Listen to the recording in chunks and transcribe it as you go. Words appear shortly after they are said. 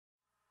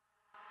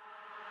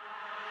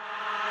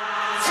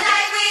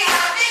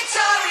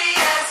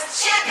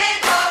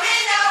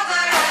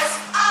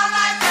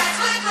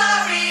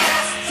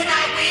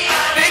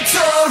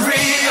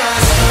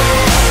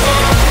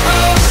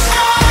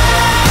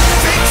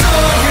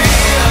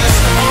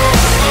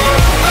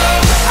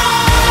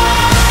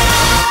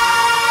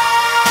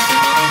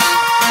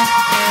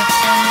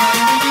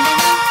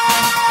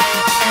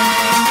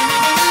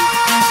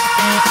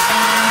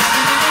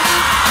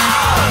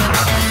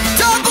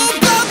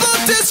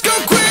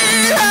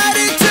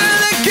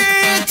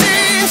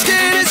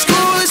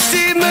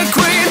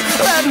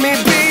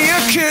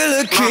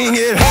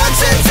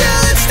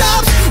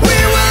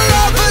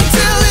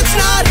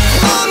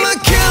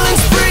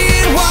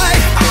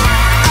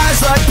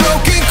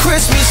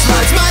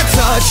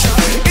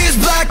touch is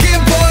black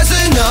and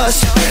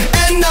poisonous,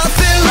 and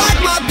nothing like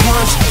my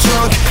punch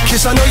drunk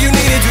kiss. I know you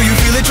need it, do you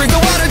feel it? Drink the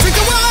water, drink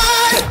the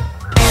wine.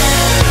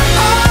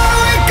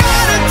 Oh, we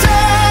gotta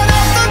turn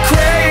up the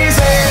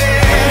crazy,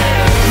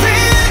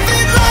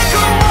 living like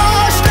a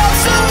washed up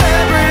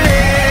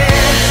celebrity,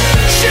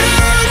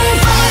 shooting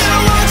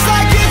fireworks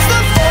like it's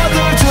the 4th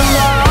of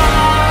July,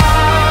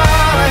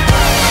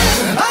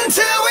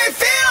 until we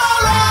feel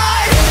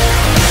alright,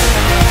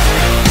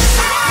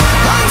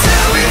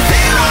 until we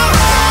feel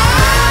alright.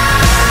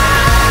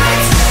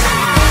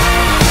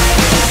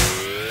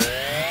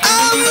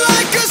 I'm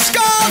like a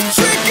scarf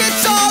trick,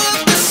 it's all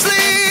up the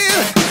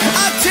sleeve.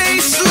 I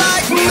taste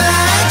like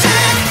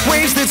magic,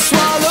 waves that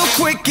swallow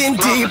quick and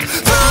deep.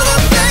 Throw the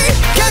bait,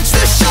 catch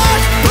the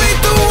shark, bleed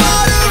the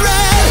water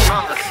red.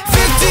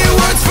 50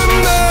 words for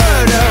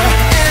murder,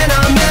 and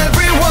I'm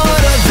every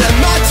one of them.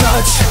 My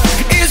touch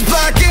is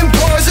black and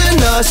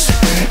poisonous,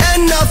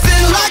 and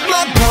nothing like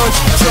my punch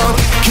drunk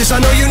kiss. I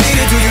know you need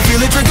it, do you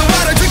feel it? Drink the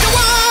water, drink the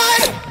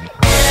wine.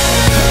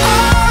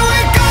 Oh, we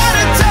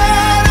gotta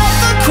turn up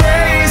the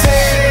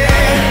crazy,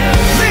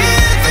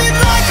 living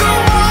like a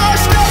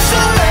washed up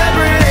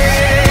celebrity,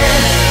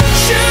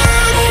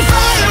 shooting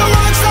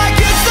fireworks like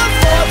it's the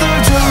 4th of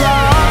July.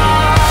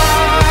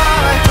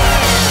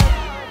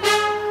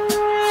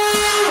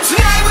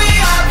 Tonight we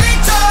are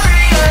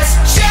victorious,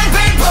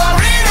 champagne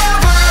pouring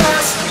over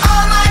us.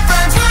 All my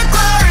friends were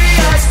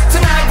glorious.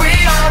 Tonight we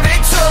are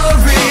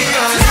victorious.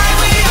 Tonight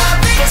we are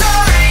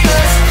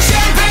victorious,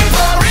 champagne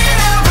pouring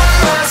over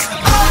us.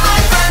 All my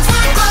friends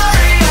were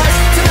glorious.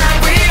 Tonight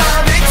we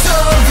are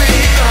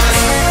victorious.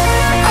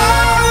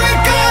 Oh, we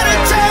gotta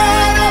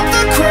turn up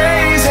the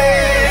crazy,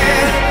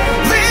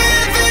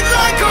 living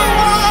like a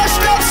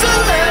washed up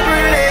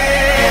celebrity,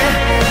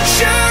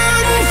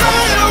 shooting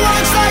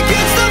fireworks like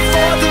it's the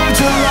 4th of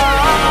July,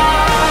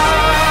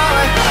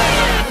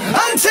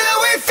 until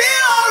we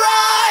feel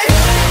alright,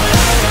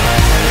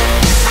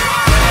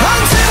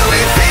 until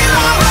we feel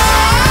alright.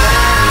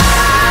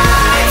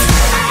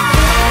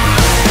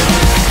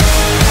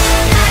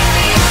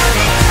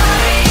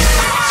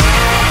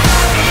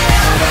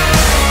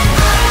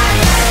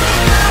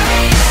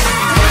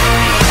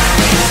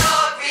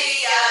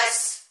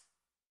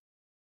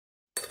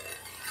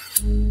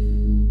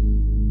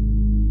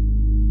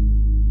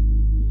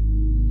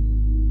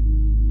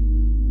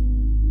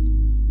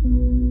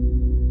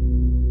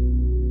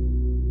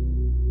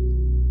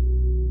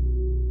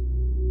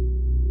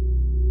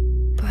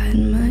 Bite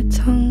my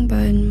tongue,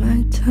 bide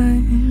my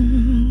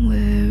time,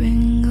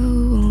 wearing a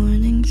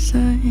warning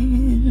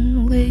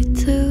sign. Wait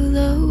till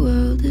the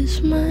world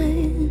is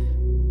mine.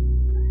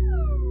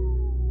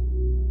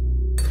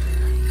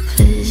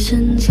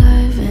 Visions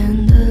I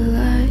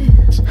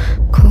vandalize,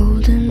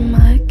 cold in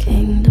my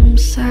kingdom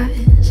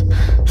size.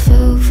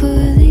 Fell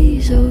for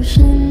these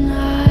ocean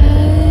eyes.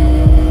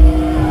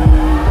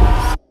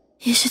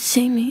 You should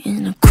see me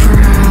in a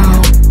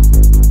crowd.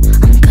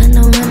 I'm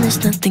gonna run,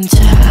 there's nothing to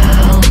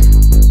help.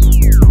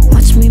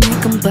 Watch me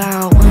make them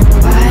bow, one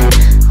by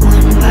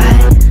one by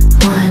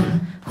one,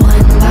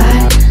 one by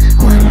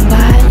one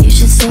by. You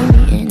should see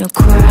me in a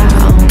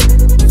crowd.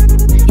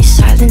 Your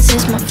silence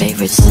is my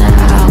favorite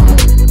sound.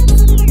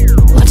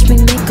 Watch me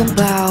make them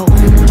bow,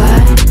 one by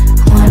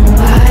one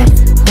by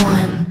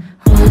one,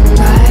 one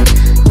by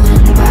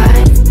one by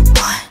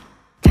one.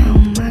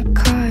 Count my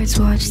cards,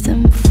 watch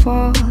them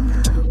fall.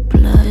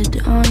 Blood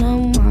on a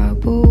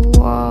marble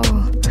wall.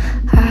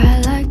 I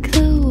like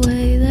the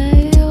way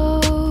they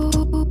all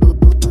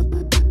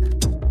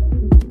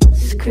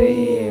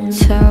scream.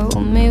 Tell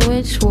me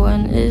which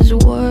one is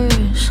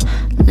worse,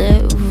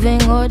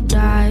 living or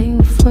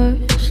dying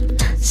first.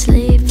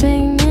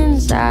 Sleeping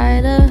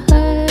inside a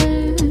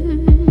hearse.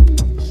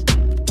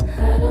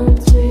 I don't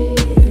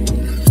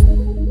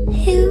dream.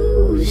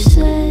 You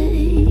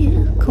say,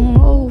 come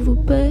over,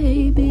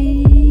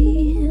 baby.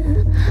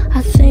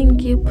 I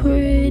think you're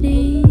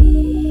pretty.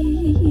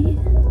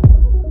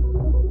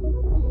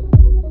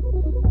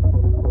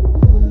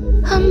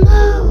 I'm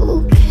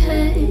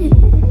okay,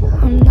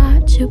 I'm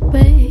not your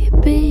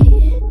baby.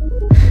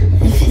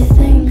 If you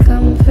think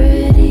I'm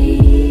pretty,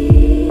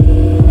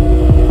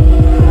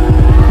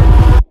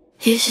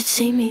 you should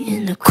see me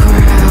in the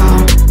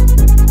crowd.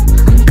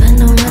 I'm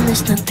gonna run,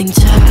 there's nothing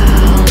to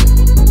help.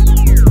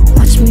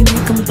 Watch me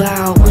make them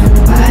bow, one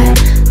by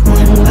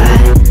one by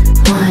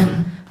one,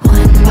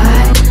 one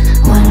by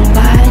one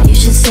by. You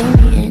should see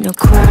me in a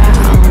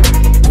crowd.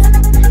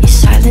 Your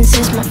silence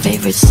is my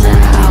favorite sound.